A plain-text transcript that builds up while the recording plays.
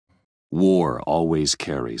War always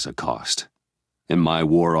carries a cost, and my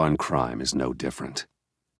war on crime is no different.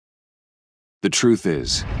 The truth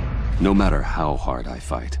is, no matter how hard I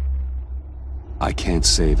fight, I can't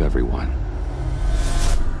save everyone.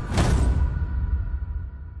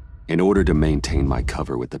 In order to maintain my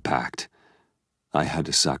cover with the Pact, I had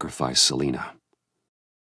to sacrifice Selena.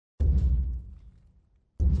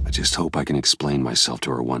 I just hope I can explain myself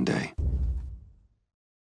to her one day.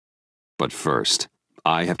 But first,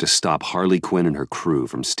 I have to stop Harley Quinn and her crew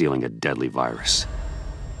from stealing a deadly virus.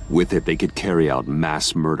 With it, they could carry out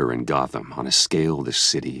mass murder in Gotham on a scale this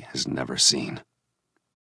city has never seen.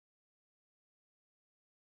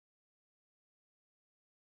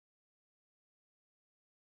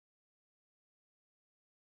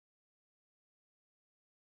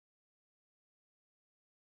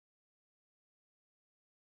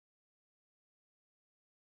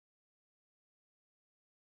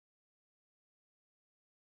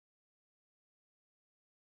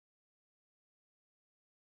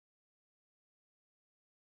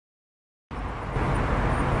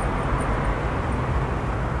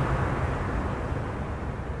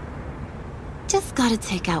 Just gotta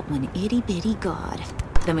take out one itty-bitty god.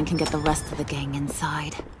 Then we can get the rest of the gang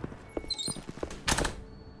inside.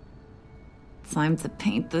 Time to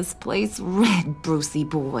paint this place red, Brucey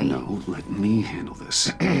boy. No, let me handle this.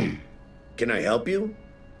 Can I help you?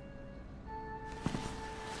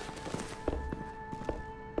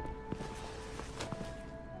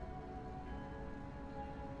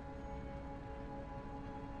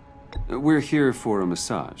 We're here for a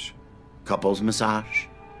massage. Couples massage?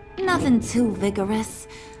 Nothing too vigorous.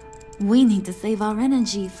 We need to save our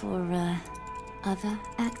energy for, other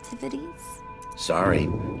activities. Sorry,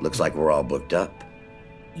 looks like we're all booked up.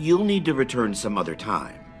 You'll need to return some other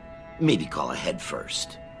time. Maybe call ahead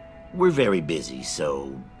first. We're very busy,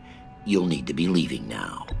 so you'll need to be leaving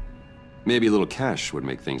now. Maybe a little cash would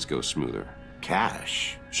make things go smoother.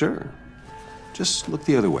 Cash? Sure. Just look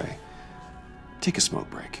the other way. Take a smoke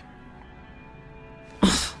break.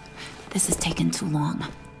 This is taking too long.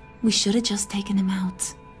 We should have just taken him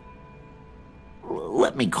out.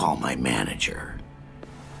 Let me call my manager.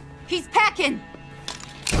 He's packing!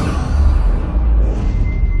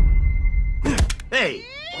 Hey!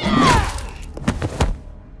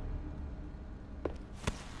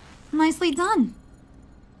 Nicely done.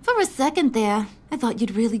 For a second there, I thought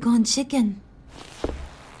you'd really gone chicken.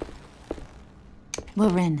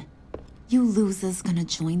 We're in. You losers gonna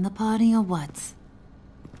join the party or what?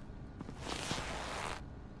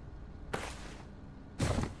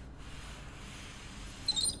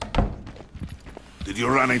 Did you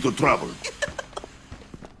run into trouble?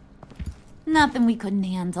 Nothing we couldn't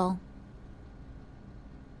handle.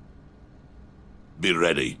 Be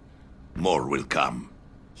ready. More will come.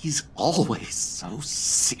 He's always so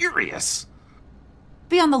serious.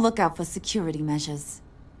 Be on the lookout for security measures.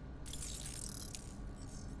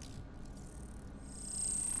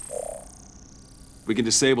 We can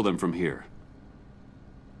disable them from here.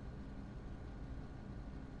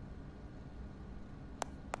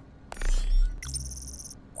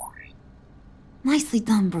 Nicely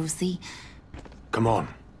done, Brucey. Come on.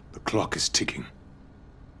 The clock is ticking.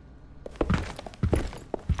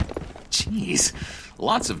 Jeez,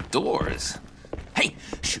 lots of doors. Hey,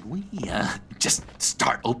 should we, just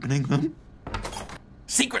start opening them?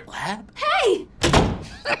 Secret lab? Hey!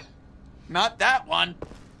 Not that one.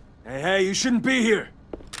 Hey, you shouldn't be here.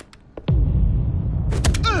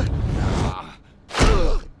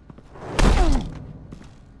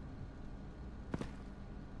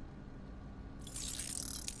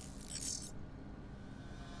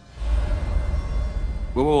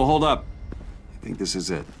 Whoa, hold up. I think this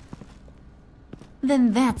is it.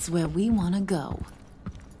 Then that's where we want to go.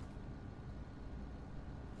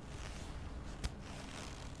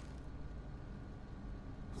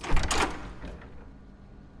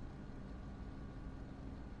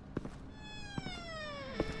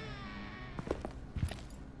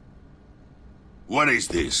 What is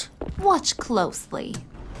this? Watch closely.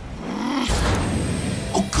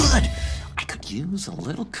 Oh, good. I could use a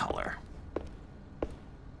little color.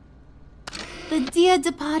 The dear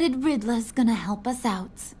departed Riddler's gonna help us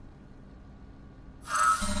out.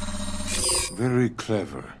 Very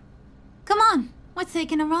clever. Come on, we're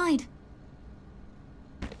taking a ride.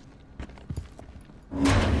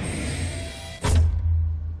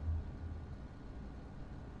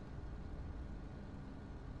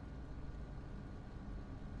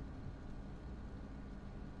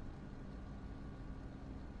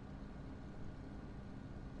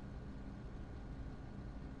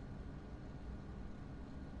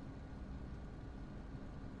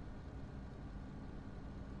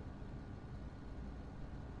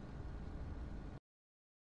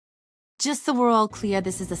 Just so we're all clear,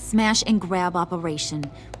 this is a smash and grab operation.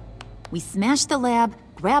 We smash the lab,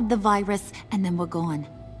 grab the virus, and then we're gone.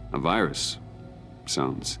 A virus?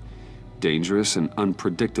 Sounds dangerous and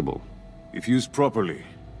unpredictable. If used properly,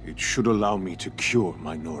 it should allow me to cure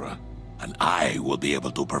my Nora. And I will be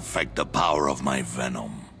able to perfect the power of my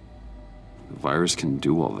venom. The virus can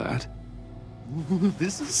do all that? Ooh,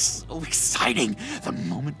 this is so exciting. The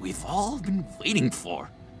moment we've all been waiting for.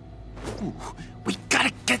 Ooh, we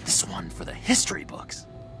gotta get this one for the history books.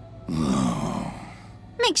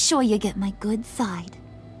 Make sure you get my good side.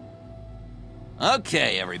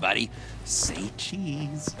 Okay, everybody, say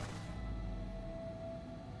cheese.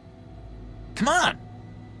 Come on.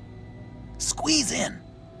 Squeeze in.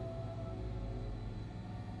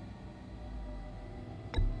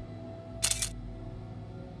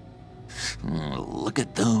 Oh, look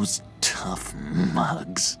at those tough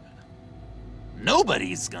mugs.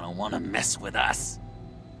 Nobody's gonna want to mess with us.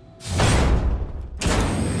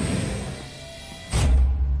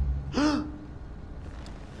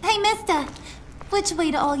 Hey, mister! Which way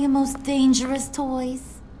to all your most dangerous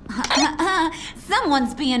toys?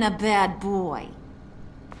 Someone's being a bad boy.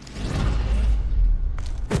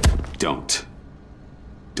 Don't.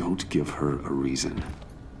 Don't give her a reason.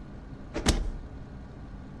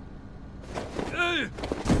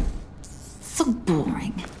 So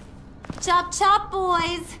boring. Chop chop,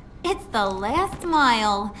 boys! It's the last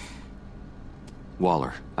mile.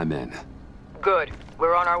 Waller, I'm in. Good.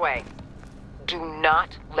 We're on our way. Do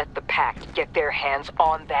not let the Pact get their hands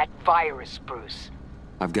on that virus, Bruce.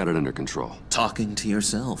 I've got it under control. Talking to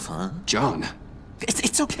yourself, huh? John!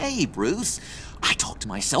 It's okay, Bruce. I talk to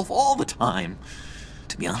myself all the time.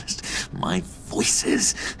 To be honest, my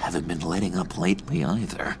voices haven't been letting up lately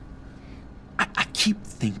either. I keep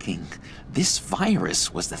thinking this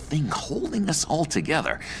virus was the thing holding us all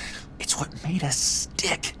together. It's what made us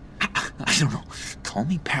stick. I don't know, call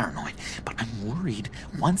me paranoid, but I'm worried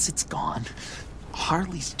once it's gone,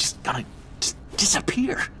 Harley's just gonna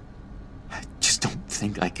disappear. I just don't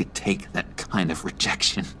think I could take that kind of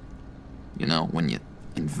rejection. You know, when you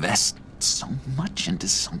invest so much into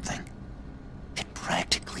something, it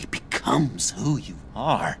practically becomes who you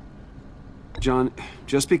are. John,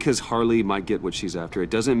 just because Harley might get what she's after,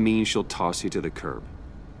 it doesn't mean she'll toss you to the curb.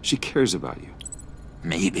 She cares about you.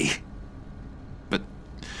 Maybe. But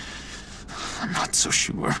I'm not so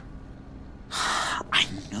sure. I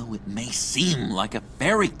know it may seem like a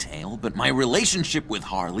fairy tale, but my relationship with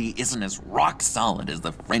Harley isn't as rock solid as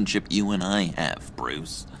the friendship you and I have,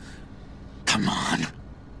 Bruce. Come on.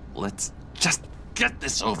 Let's just get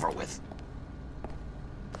this over with.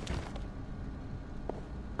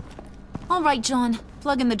 All right, John.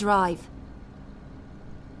 Plug in the drive.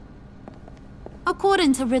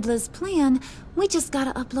 According to Riddler's plan, we just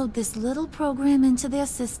gotta upload this little program into their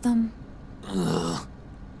system.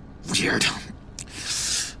 Weird.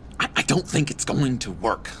 I don't think it's going to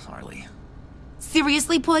work, Harley.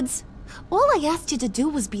 Seriously, Puds? All I asked you to do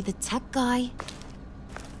was be the tech guy.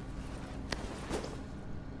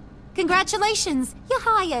 Congratulations, you're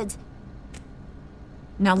hired.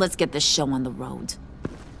 Now let's get this show on the road.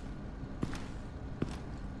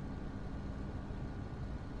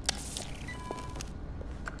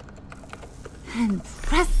 And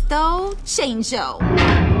presto, changeo.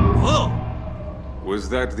 Whoa! Was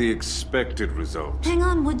that the expected result? Hang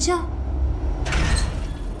on, would ya?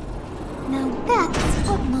 Now that's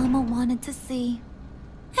what Mama wanted to see.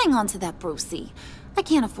 Hang on to that, Brucey. I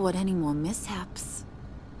can't afford any more mishaps.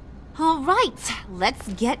 All right, let's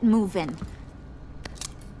get moving.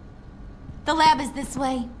 The lab is this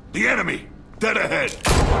way. The enemy! Dead ahead!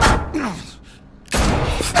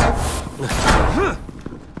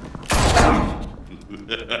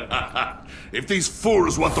 If these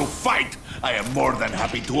fools want to fight, I am more than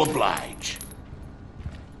happy to oblige.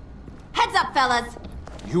 Heads up, fellas.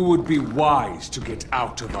 You would be wise to get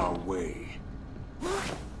out of our way.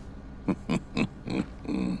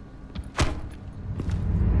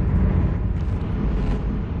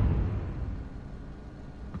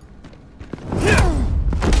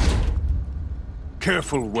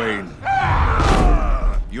 Careful, Wayne.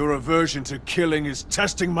 Your aversion to killing is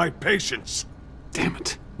testing my patience. Damn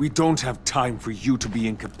it. We don't have time for you to be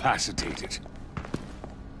incapacitated.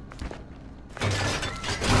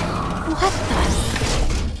 What the?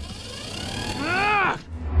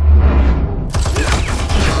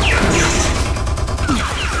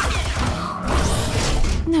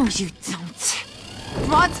 No, you don't.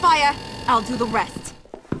 Rod's fire. I'll do the rest.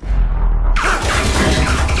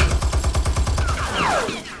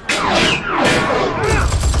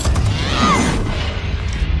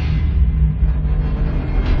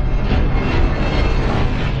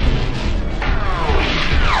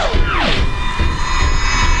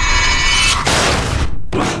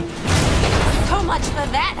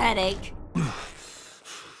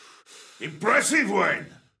 Impressive, Wayne.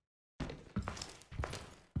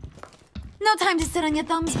 No time to sit on your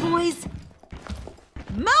thumbs, boys.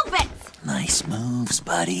 Move it! Nice moves,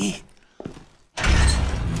 buddy.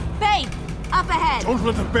 Faye, up ahead. Don't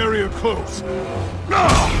let the barrier close.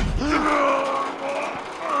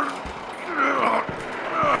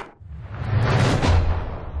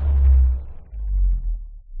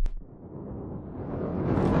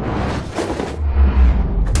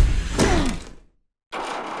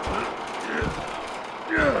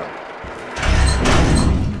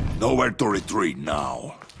 Nowhere to retreat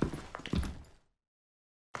now.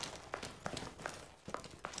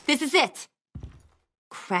 This is it.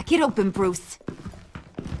 Crack it open, Bruce.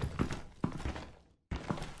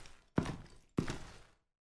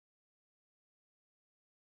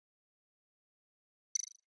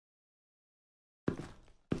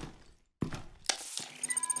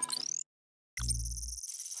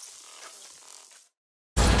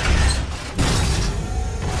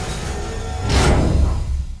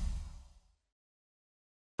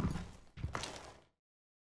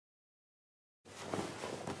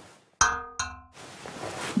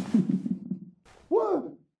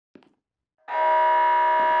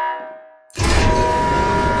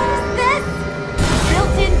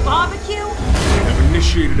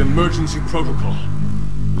 Initiated emergency protocol.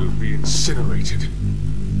 We'll be incinerated.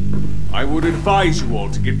 I would advise you all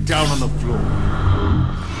to get down on the floor.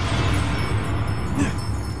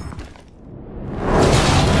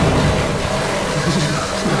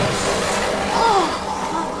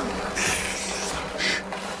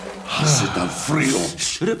 Sit down, frio.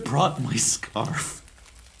 Should have brought my scarf.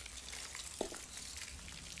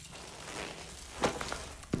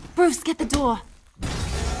 Bruce, get the door.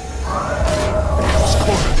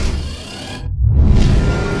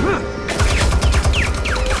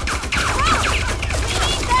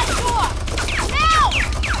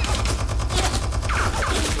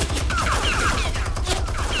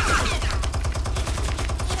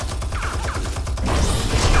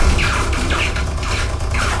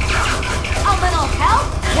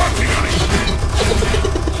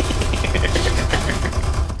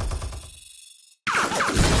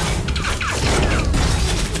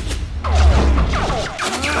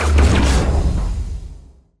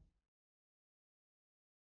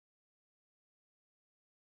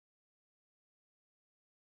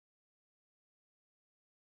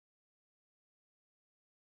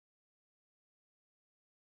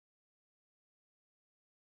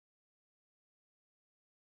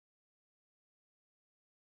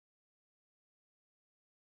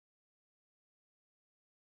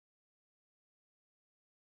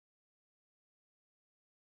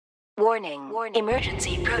 Warning.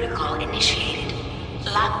 Emergency protocol initiated.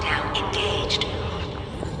 Lockdown engaged.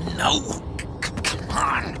 No. Come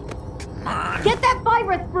on. Come on. Get that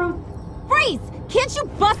virus, Bruce! Freeze! Can't you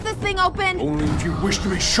bust this thing open? Only if you wish to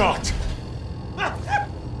be shot.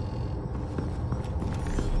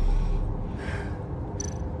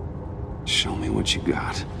 Show me what you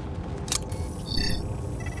got.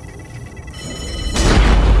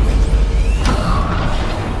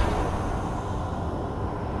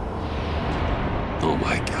 Oh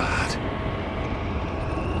my God.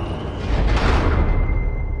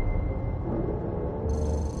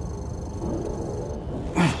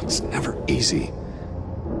 It's never easy.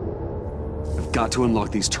 I've got to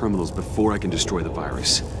unlock these terminals before I can destroy the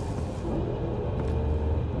virus.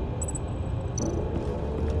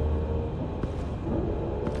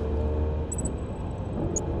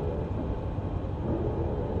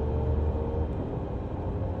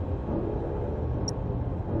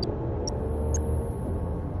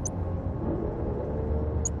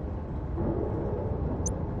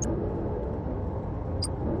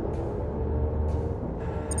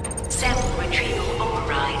 Sample retrieval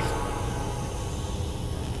override.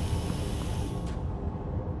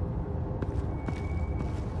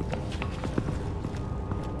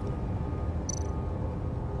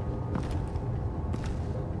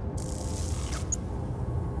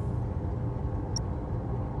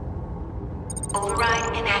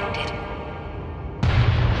 Override enacted.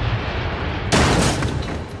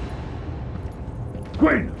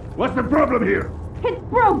 Quinn, what's the problem here? It's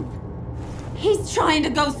Bruce! He's trying to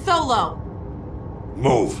go solo!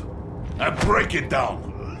 Move. And break it down.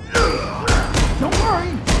 Don't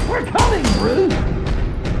worry, we're coming, Bruce!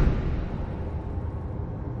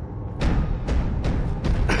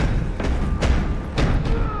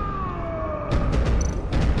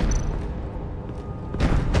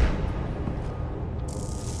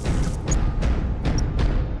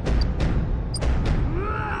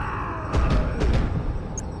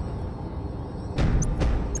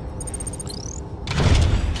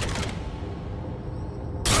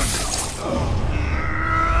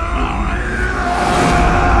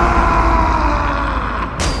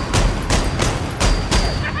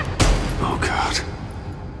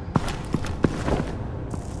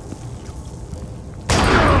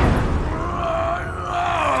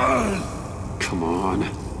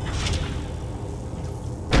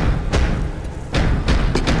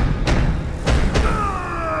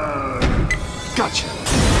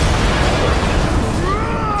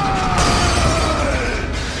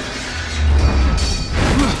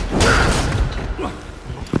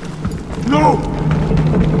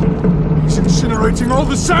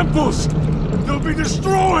 the samples! They'll be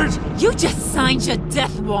destroyed! You just signed your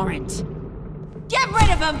death warrant. Get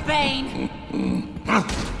rid of him, Bane!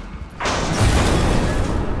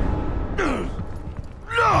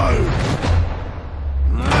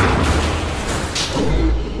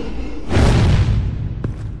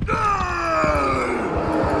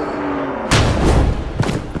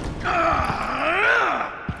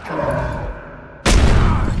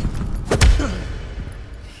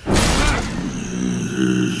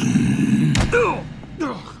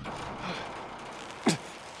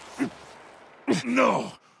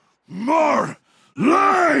 No more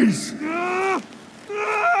lies!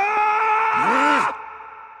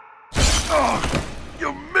 Oh,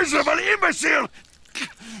 you miserable imbecile!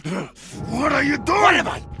 What are you doing? What am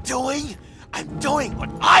I doing? I'm doing what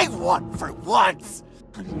I want for once.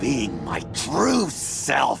 I'm being my true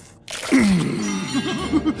self. And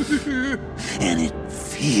it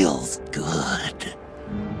feels good.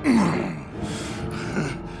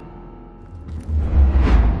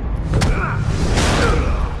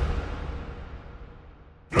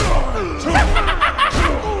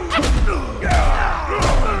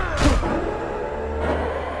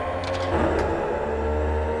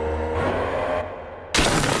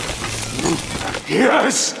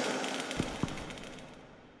 Yes!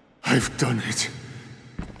 I've done it.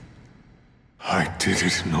 I did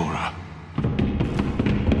it, Nora.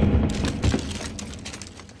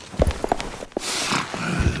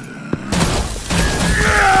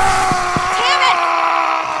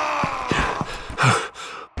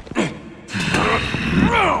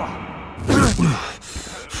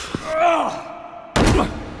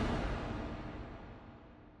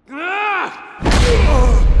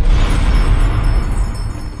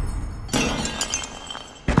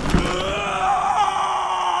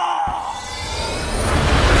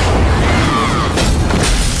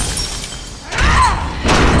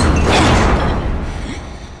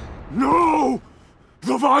 No!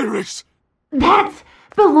 The virus! That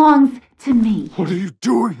belongs to me. What are you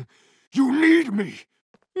doing? You need me!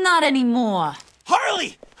 Not anymore.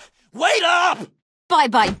 Harley! Wait up!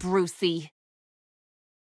 Bye-bye, Brucey.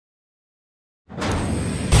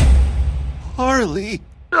 Harley!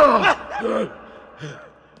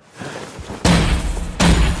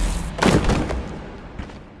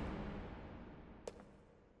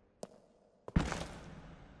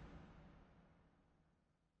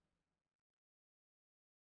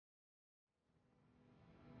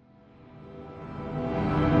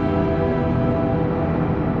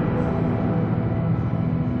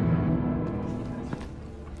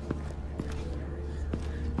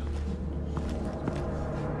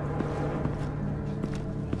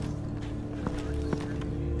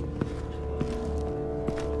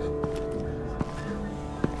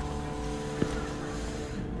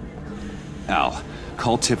 Al,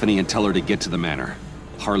 call Tiffany and tell her to get to the manor.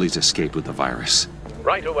 Harley's escaped with the virus.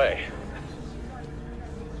 Right away.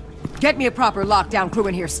 Get me a proper lockdown crew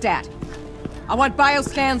in here, stat. I want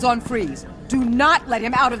bioscans on freeze. Do not let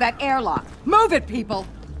him out of that airlock. Move it, people!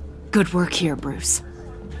 Good work here, Bruce.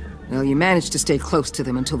 Well, you managed to stay close to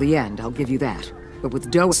them until the end, I'll give you that. But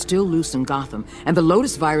with Doe still loose in Gotham, and the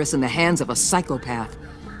Lotus virus in the hands of a psychopath,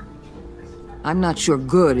 I'm not sure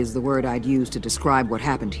good is the word I'd use to describe what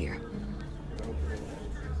happened here.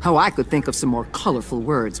 Oh, I could think of some more colorful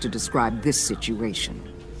words to describe this situation.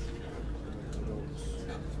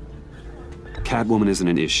 Catwoman isn't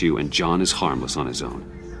an issue, and John is harmless on his own.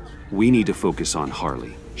 We need to focus on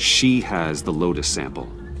Harley. She has the Lotus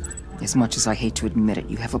sample. As much as I hate to admit it,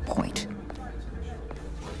 you have a point.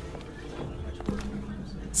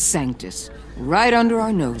 Sanctus, right under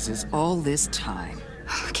our noses all this time.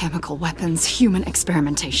 Chemical weapons, human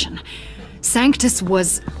experimentation. Sanctus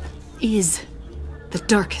is the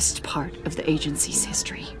darkest part of the agency's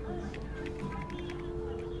history.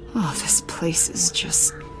 Oh, this place is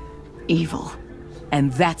just evil.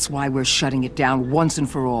 And that's why we're shutting it down once and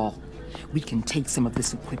for all. We can take some of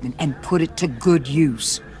this equipment and put it to good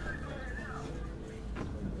use.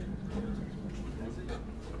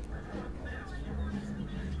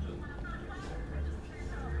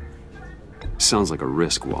 Sounds like a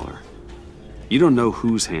risk, Waller. You don't know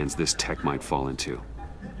whose hands this tech might fall into.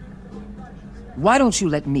 Why don't you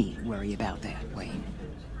let me worry about that, Wayne?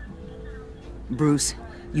 Bruce,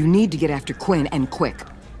 you need to get after Quinn, and quick.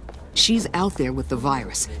 She's out there with the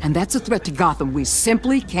virus, and that's a threat to Gotham we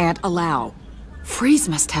simply can't allow. Freeze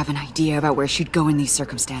must have an idea about where she'd go in these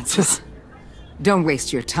circumstances. Don't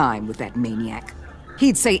waste your time with that maniac.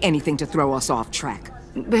 He'd say anything to throw us off track.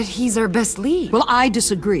 But he's our best lead. Well, I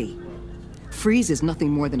disagree. Freeze is nothing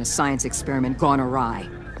more than a science experiment gone awry.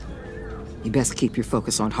 You best keep your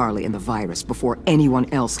focus on Harley and the virus before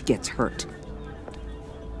anyone else gets hurt.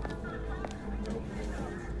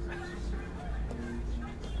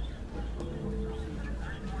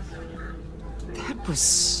 That was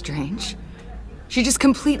strange. She just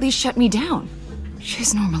completely shut me down.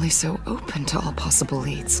 She's normally so open to all possible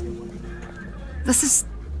leads. This is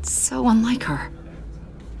so unlike her.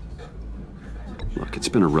 Look, it's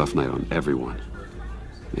been a rough night on everyone.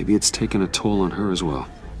 Maybe it's taken a toll on her as well.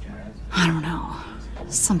 I don't know.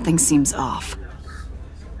 Something seems off.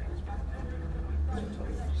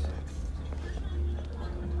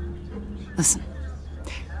 Listen,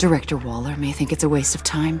 Director Waller may think it's a waste of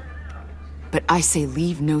time, but I say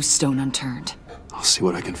leave no stone unturned. I'll see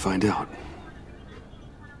what I can find out.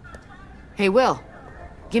 Hey, Will.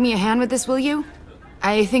 Give me a hand with this, will you?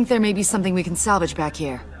 I think there may be something we can salvage back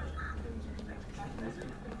here.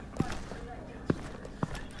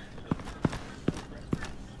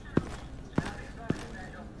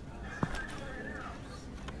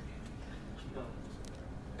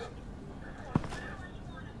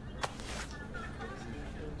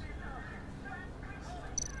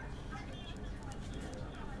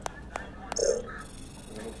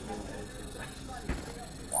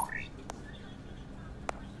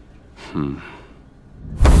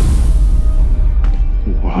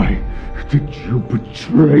 Why did you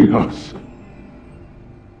betray us?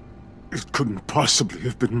 It couldn't possibly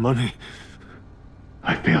have been money.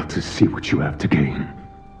 I fail to see what you have to gain.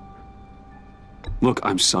 Look,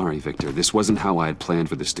 I'm sorry, Victor. This wasn't how I had planned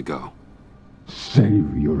for this to go.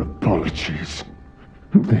 Save your apologies.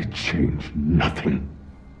 They change nothing.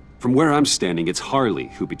 From where I'm standing, it's Harley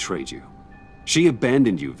who betrayed you. She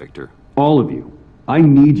abandoned you, Victor. All of you. I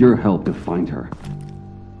need your help to find her.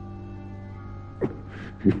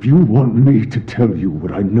 If you want me to tell you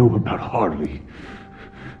what I know about Harley,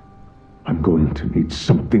 I'm going to need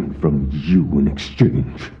something from you in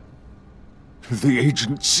exchange. The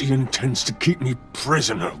agency intends to keep me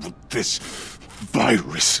prisoner with this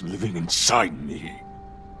virus living inside me.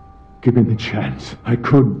 Given the chance, I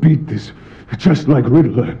could beat this, just like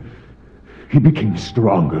Riddler. He became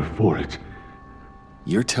stronger for it.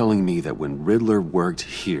 You're telling me that when Riddler worked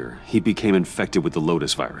here, he became infected with the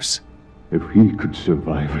Lotus virus? If he could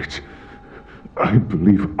survive it, I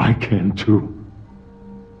believe I can too.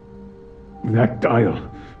 That dial,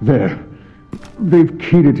 there. They've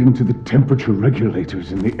keyed it into the temperature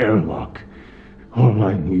regulators in the airlock. All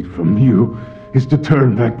I need from you is to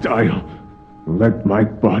turn that dial. Let my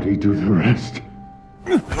body do the rest.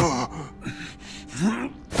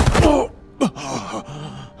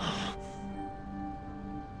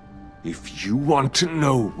 If you want to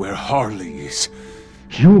know where Harley is,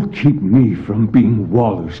 you'll keep me from being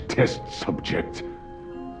Waller's test subject.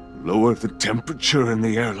 Lower the temperature in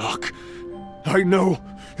the airlock. I know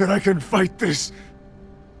that I can fight this.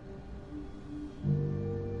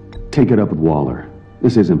 Take it up with Waller.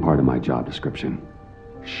 This isn't part of my job description.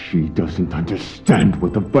 She doesn't understand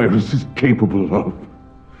what the virus is capable of.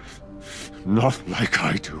 Not like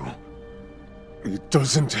I do. It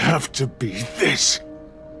doesn't have to be this.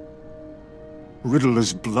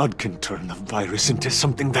 Riddler's blood can turn the virus into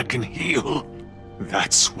something that can heal.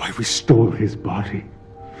 That's why we stole his body.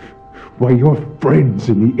 Why your friends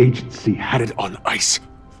in the agency had it on ice.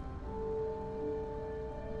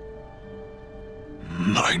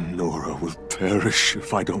 My Nora will perish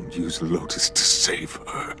if I don't use Lotus to save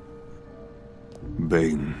her.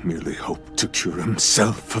 Bane merely hoped to cure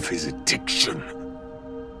himself of his addiction.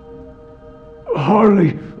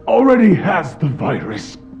 Harley already has the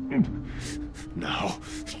virus. Now,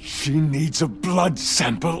 she needs a blood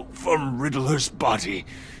sample from Riddler's body.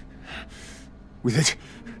 With it,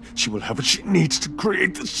 she will have what she needs to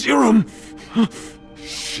create the serum.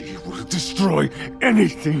 She will destroy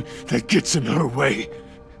anything that gets in her way.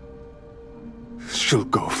 She'll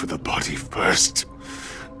go for the body first.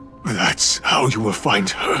 That's how you will find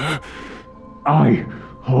her. I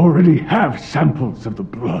already have samples of the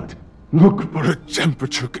blood. Look for a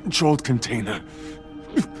temperature-controlled container.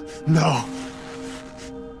 Now,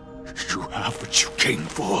 you have what you came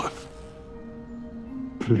for.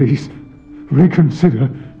 Please, reconsider.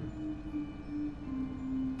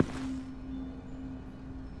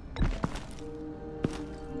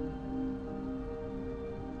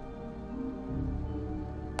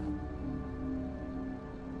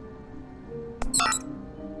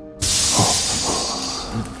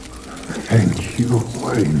 Thank you,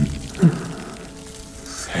 Wayne.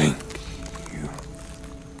 Thank you.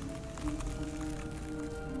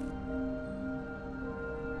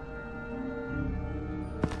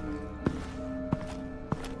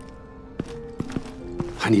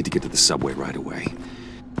 I need to get to the subway right away.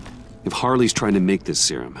 If Harley's trying to make this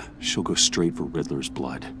serum, she'll go straight for Riddler's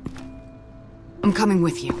blood. I'm coming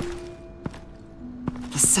with you.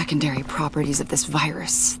 The secondary properties of this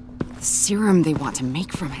virus. The serum they want to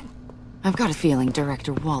make from it. I've got a feeling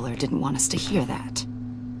Director Waller didn't want us to hear that.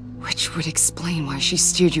 Which would explain why she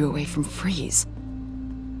steered you away from Freeze.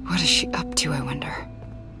 What is she up to, I wonder?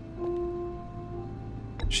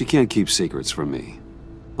 She can't keep secrets from me.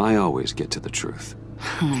 I always get to the truth.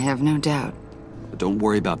 I have no doubt. But don't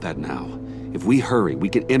worry about that now. If we hurry, we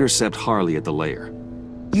can intercept Harley at the lair.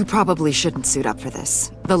 You probably shouldn't suit up for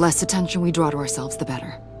this. The less attention we draw to ourselves, the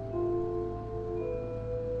better.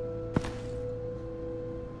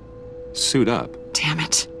 Suit up? Damn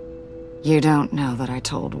it. You don't know that I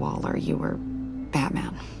told Waller you were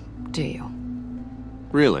Batman, do you?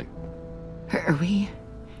 Really? Are we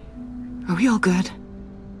all good?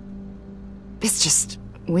 It's just,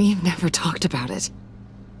 we've never talked about it.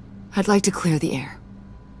 I'd like to clear the air.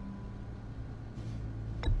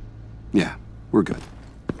 Yeah, we're good.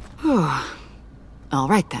 All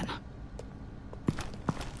right then.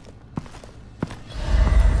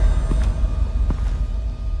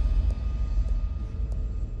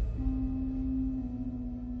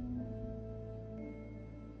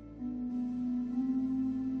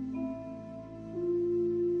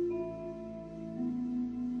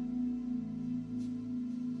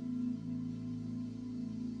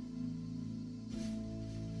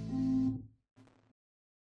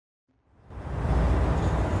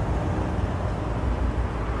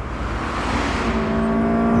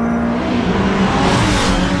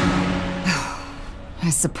 I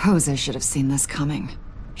suppose I should have seen this coming.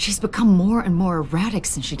 She's become more and more erratic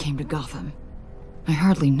since she came to Gotham. I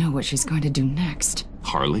hardly know what she's going to do next.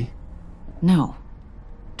 Harley? No.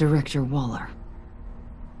 Director Waller.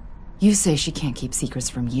 You say she can't keep secrets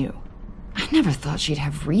from you. I never thought she'd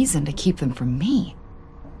have reason to keep them from me.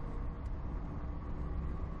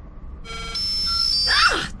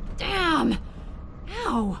 Ah! Damn!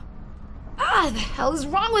 Ow! Ah, the hell is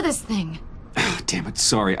wrong with this thing? Damn it,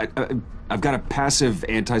 sorry. I've got a passive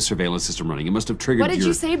anti-surveillance system running. It must have triggered What did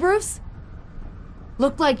you say, Bruce?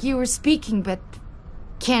 Looked like you were speaking, but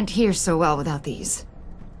can't hear so well without these.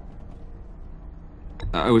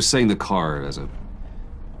 I was saying the car as a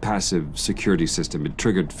passive security system. It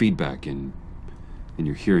triggered feedback in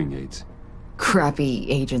your hearing aids. Crappy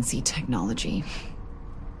agency technology.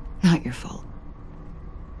 Not your fault.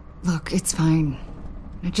 Look, it's fine.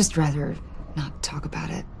 I'd just rather not talk about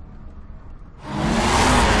it.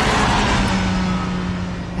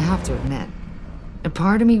 I have to admit, a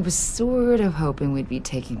part of me was sort of hoping we'd be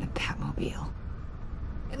taking the Batmobile.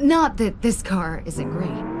 Not that this car isn't great,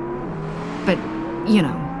 but, you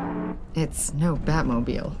know, it's no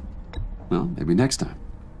Batmobile. Well, maybe next time.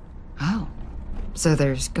 Oh, so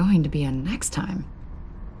there's going to be a next time.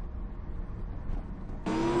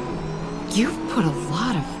 You've put a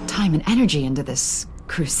lot of time and energy into this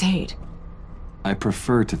crusade. I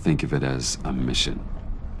prefer to think of it as a mission.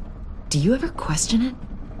 Do you ever question it?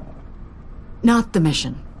 Not the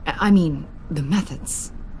mission. I mean, the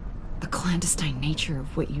methods. The clandestine nature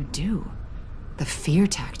of what you do. The fear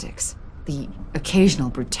tactics. The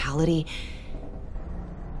occasional brutality.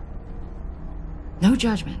 No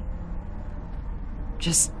judgment.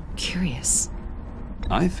 Just curious.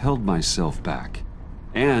 I've held myself back.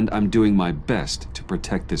 And I'm doing my best to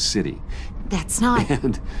protect this city. That's not...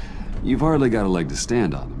 And you've hardly got a leg to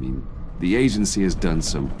stand on. I mean, the agency has done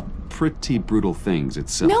some pretty brutal things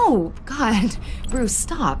itself. No, God. Bruce,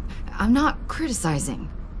 stop. I'm not criticizing.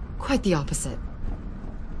 Quite the opposite.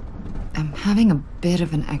 I'm having a bit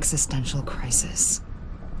of an existential crisis.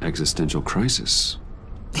 Existential crisis?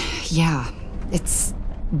 Yeah, it's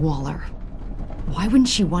Waller. Why wouldn't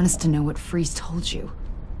she want us to know what Freeze told you?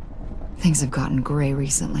 Things have gotten gray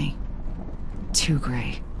recently. Too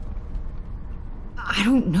gray. I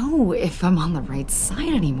don't know if I'm on the right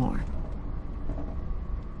side anymore.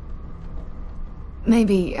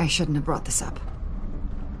 Maybe I shouldn't have brought this up.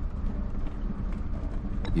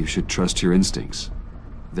 You should trust your instincts.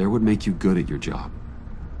 They're what make you good at your job.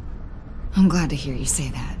 I'm glad to hear you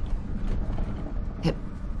say that. It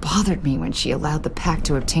bothered me when she allowed the Pact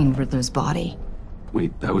to obtain Riddler's body.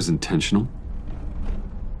 Wait, that was intentional?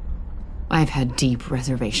 I've had deep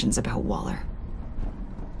reservations about Waller.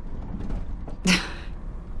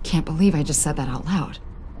 Can't believe I just said that out loud.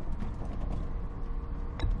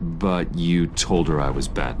 But you told her I was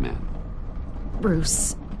Batman.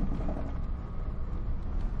 Bruce.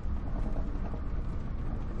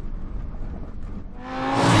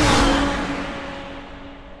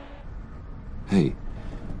 Hey,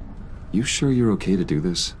 you sure you're okay to do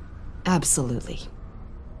this? Absolutely.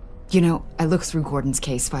 You know, I looked through Gordon's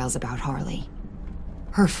case files about Harley.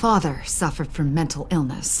 Her father suffered from mental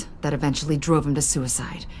illness that eventually drove him to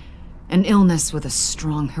suicide. An illness with a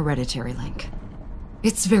strong hereditary link.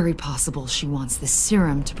 It's very possible she wants this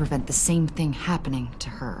serum to prevent the same thing happening to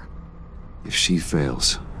her. If she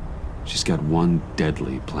fails, she's got one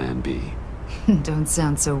deadly plan B. Don't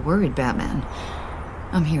sound so worried, Batman.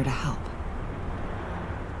 I'm here to help.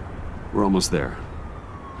 We're almost there.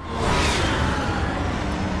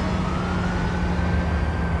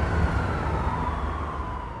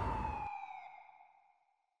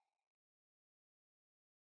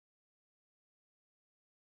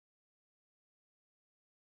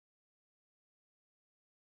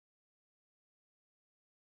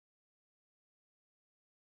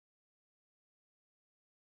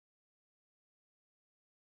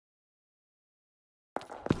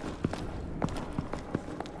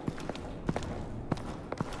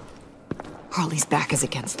 Harley's back is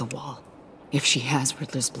against the wall. If she has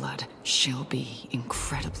Riddler's blood, she'll be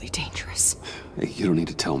incredibly dangerous. Hey, you don't need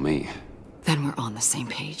to tell me. Then we're on the same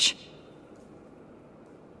page.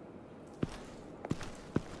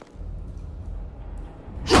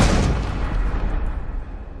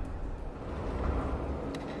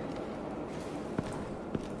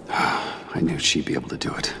 I knew she'd be able to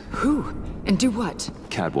do it. Who? And do what?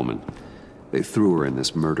 Catwoman. They threw her in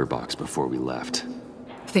this murder box before we left.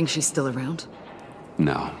 Think she's still around?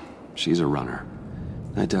 No, she's a runner.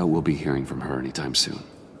 I doubt we'll be hearing from her anytime soon.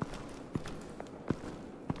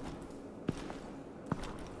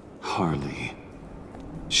 Harley.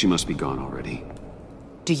 She must be gone already.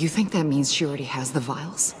 Do you think that means she already has the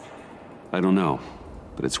vials? I don't know,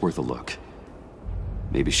 but it's worth a look.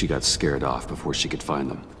 Maybe she got scared off before she could find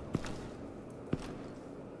them.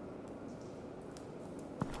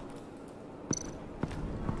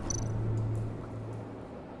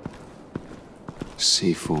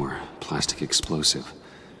 C4, plastic explosive.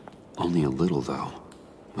 Only a little, though.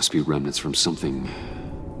 Must be remnants from something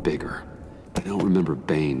bigger. I don't remember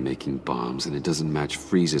Bane making bombs, and it doesn't match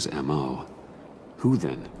Freeze's MO. Who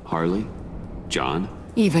then? Harley? John?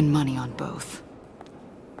 Even money on both.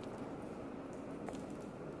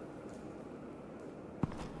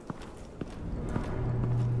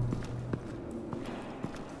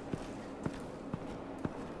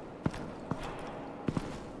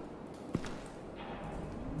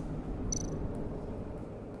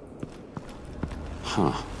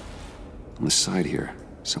 Huh. On the side here,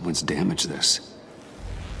 someone's damaged this.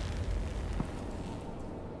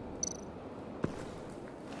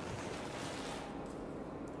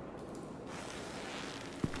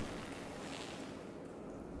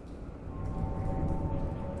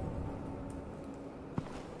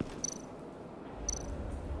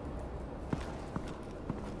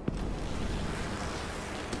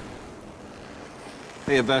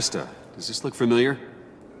 Hey, Avesta, does this look familiar?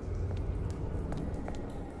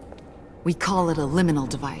 We call it a liminal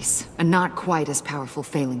device, a not quite as powerful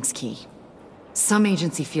phalanx key. Some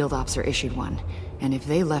agency field ops are issued one, and if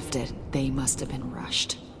they left it, they must have been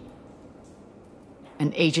rushed.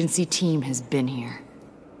 An agency team has been here.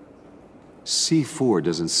 C4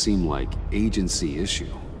 doesn't seem like agency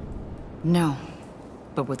issue. No,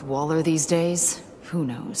 but with Waller these days, who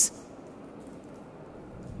knows?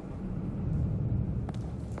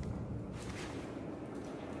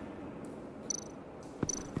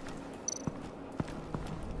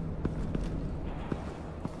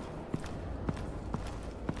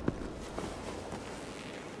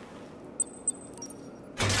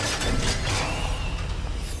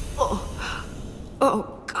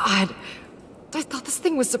 Oh, God. I thought this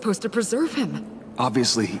thing was supposed to preserve him.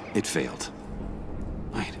 Obviously, it failed.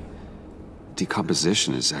 Right.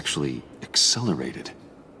 Decomposition is actually accelerated.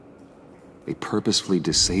 They purposefully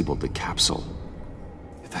disabled the capsule.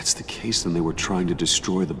 If that's the case, then they were trying to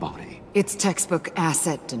destroy the body. It's textbook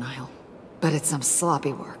asset denial, but it's some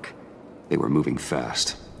sloppy work. They were moving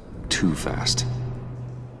fast. Too fast.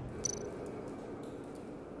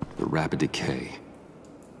 The rapid decay.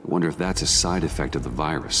 I wonder if that's a side effect of the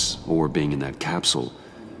virus, or being in that capsule,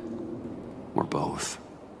 or both.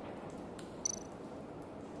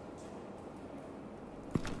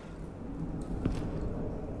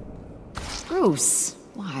 Bruce,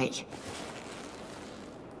 why?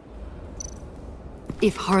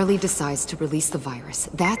 If Harley decides to release the virus,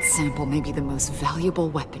 that sample may be the most valuable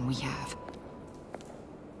weapon we have.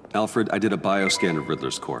 Alfred, I did a bioscan of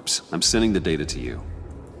Riddler's corpse. I'm sending the data to you.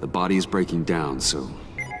 The body is breaking down, so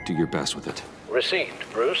do your best with it.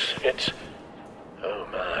 Received, Bruce. It's... oh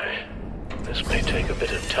my. This may take a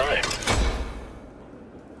bit of time.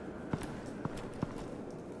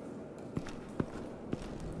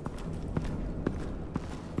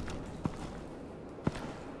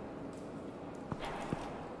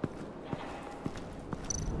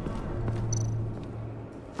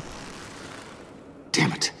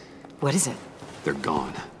 What is it? They're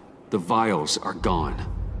gone. The vials are gone.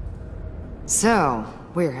 So,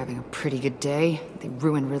 we're having a pretty good day. They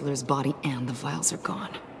ruined Riddler's body and the vials are gone.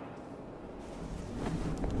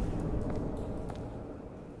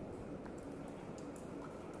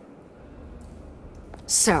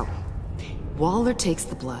 So, Waller takes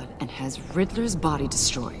the blood and has Riddler's body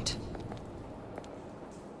destroyed.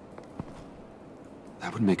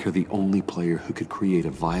 That would make her the only player who could create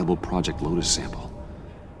a viable Project Lotus sample.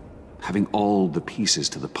 Having all the pieces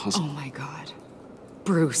to the puzzle. Oh my god.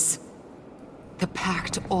 Bruce. The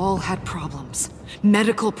Pact all had problems.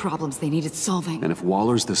 Medical problems they needed solving. And if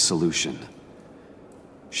Waller's the solution,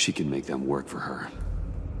 she can make them work for her.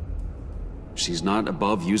 She's not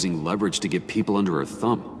above using leverage to get people under her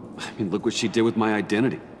thumb. I mean, look what she did with my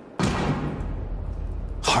identity.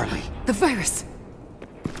 Harley. The virus!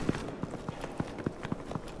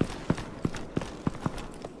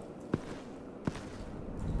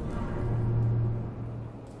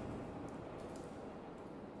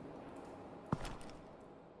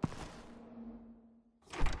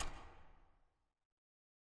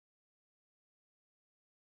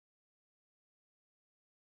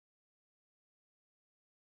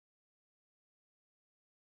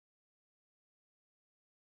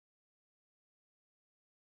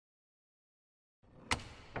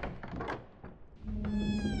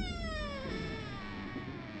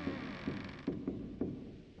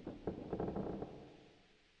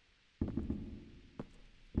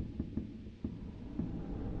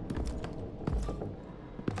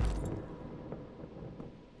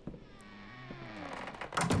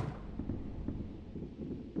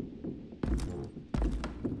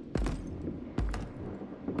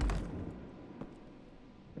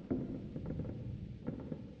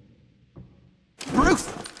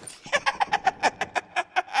 Bruce!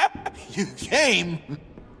 You came!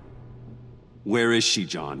 Where is she,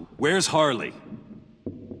 John? Where's Harley?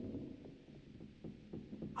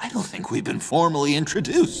 I don't think we've been formally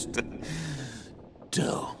introduced.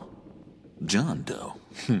 Doe. John Doe.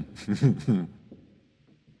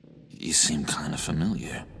 You seem kind of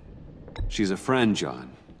familiar. She's a friend,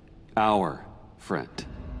 John. Our friend.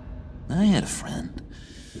 I had a friend.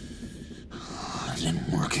 It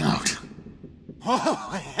didn't work out.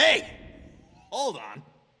 Oh, hey! Hold on.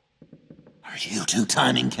 Are you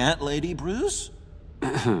two-timing cat lady, Bruce?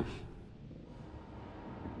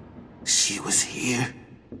 She was here.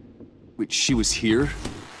 Wait, she was here?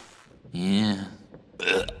 Yeah.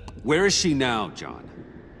 Where is she now, John?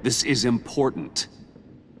 This is important.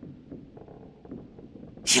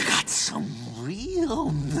 You got some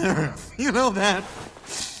real nerve. You know that?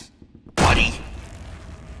 Buddy?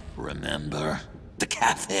 Remember the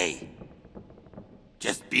cafe?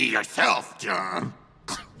 Just be yourself, John.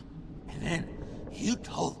 And then you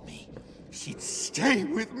told me she'd stay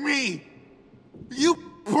with me. You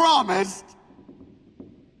promised.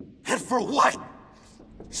 And for what?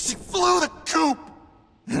 She flew the coop.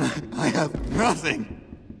 And I have nothing.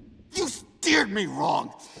 You steered me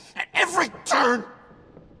wrong at every turn.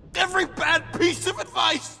 Every bad piece of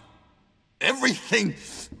advice. Everything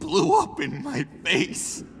blew up in my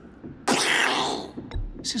face.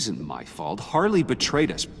 This isn't my fault. Harley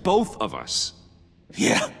betrayed us, both of us.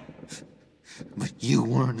 Yeah, but you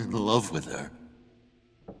weren't in love with her.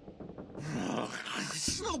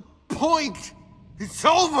 There's no point. It's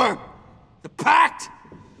over. The pact,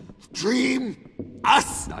 the dream,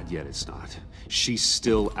 us. Not yet, it's not. She's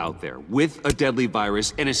still out there, with a deadly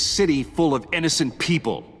virus in a city full of innocent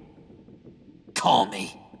people. Call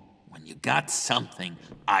me when you got something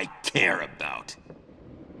I care about.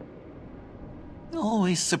 It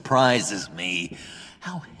always surprises me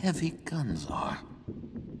how heavy guns are.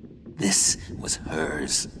 This was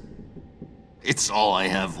hers. It's all I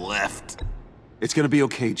have left. It's gonna be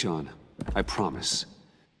okay, John. I promise.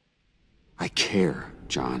 I care,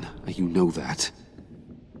 John. You know that.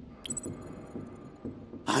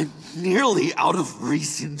 I'm nearly out of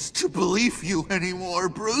reasons to believe you anymore,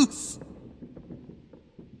 Bruce.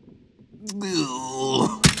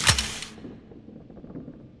 Ugh.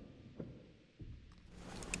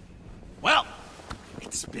 Well,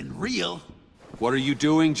 it's been real. What are you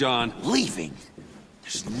doing, John? Leaving.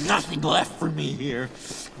 There's nothing left for me here.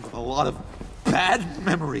 But a lot of bad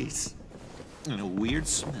memories. And a weird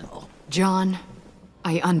smell. John,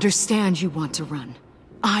 I understand you want to run.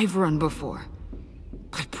 I've run before.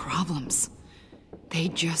 But problems, they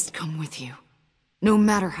just come with you. No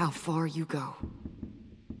matter how far you go.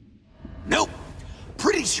 Nope.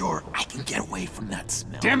 Pretty sure I can get away from that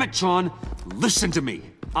smell. Damn it, John! Listen to me.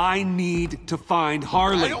 I need to find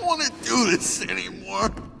Harley. I don't want to do this anymore.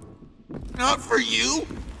 Not for you.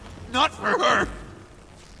 Not for her.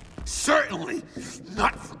 Certainly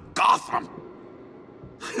not for Gotham.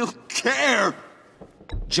 I don't care.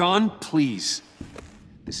 John, please.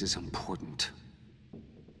 This is important.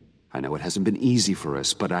 I know it hasn't been easy for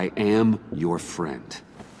us, but I am your friend.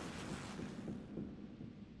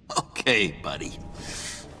 Okay, buddy.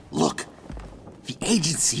 Look, the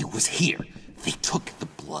agency was here. They took the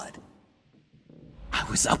blood. I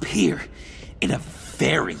was up here in a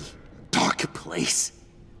very dark place.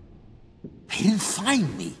 They didn't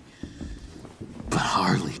find me, but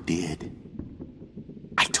Harley did.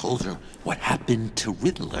 I told her what happened to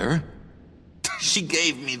Riddler. She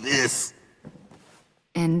gave me this.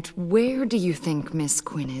 And where do you think Miss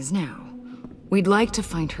Quinn is now? We'd like to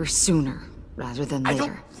find her sooner, rather than later. I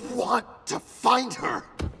don't want to find her.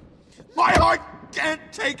 My heart can't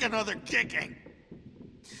take another kicking.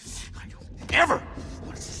 I don't ever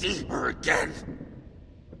want to see her again.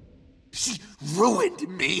 She ruined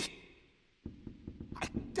me. I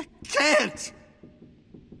can't.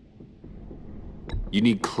 You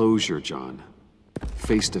need closure, John.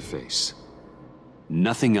 Face to face.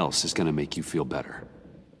 Nothing else is gonna make you feel better.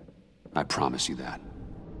 I promise you that.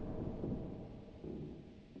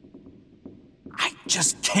 I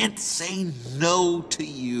just can't say no to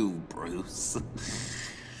you, Bruce.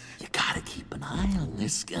 You gotta keep an eye on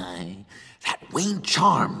this guy. That Wayne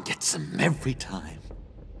charm gets him every time.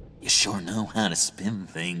 You sure know how to spin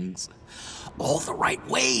things. All the right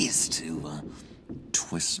ways to,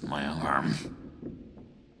 twist my arm.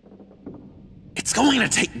 It's going to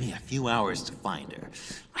take me a few hours to find her.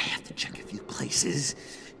 I have to check a few places,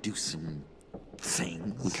 do some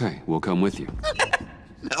things. Okay, we'll come with you.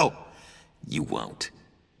 No, you won't.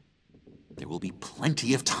 There will be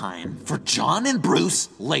plenty of time for John and Bruce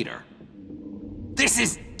later.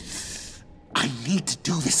 I need to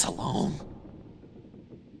do this alone.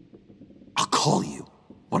 I'll call you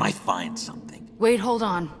when I find something. Wait, hold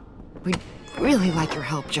on. We'd really like your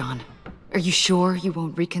help, John. Are you sure you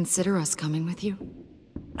won't reconsider us coming with you?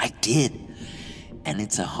 I did, and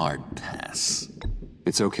it's a hard pass.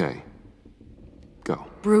 It's okay. Go.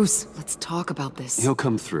 Bruce, let's talk about this. He'll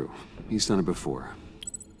come through. He's done it before.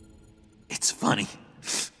 It's funny.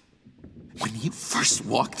 When you first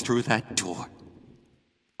walked through that door,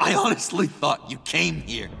 I honestly thought you came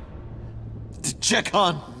here to check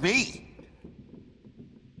on me.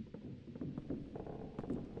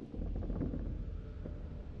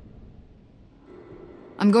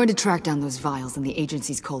 I'm going to track down those vials in the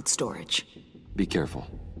agency's cold storage. Be careful.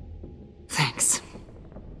 Thanks.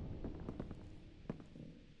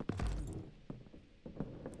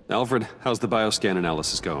 Alfred, how's the bioscan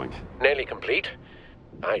analysis going? Nearly complete.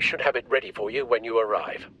 I should have it ready for you when you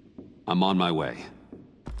arrive. I'm on my way.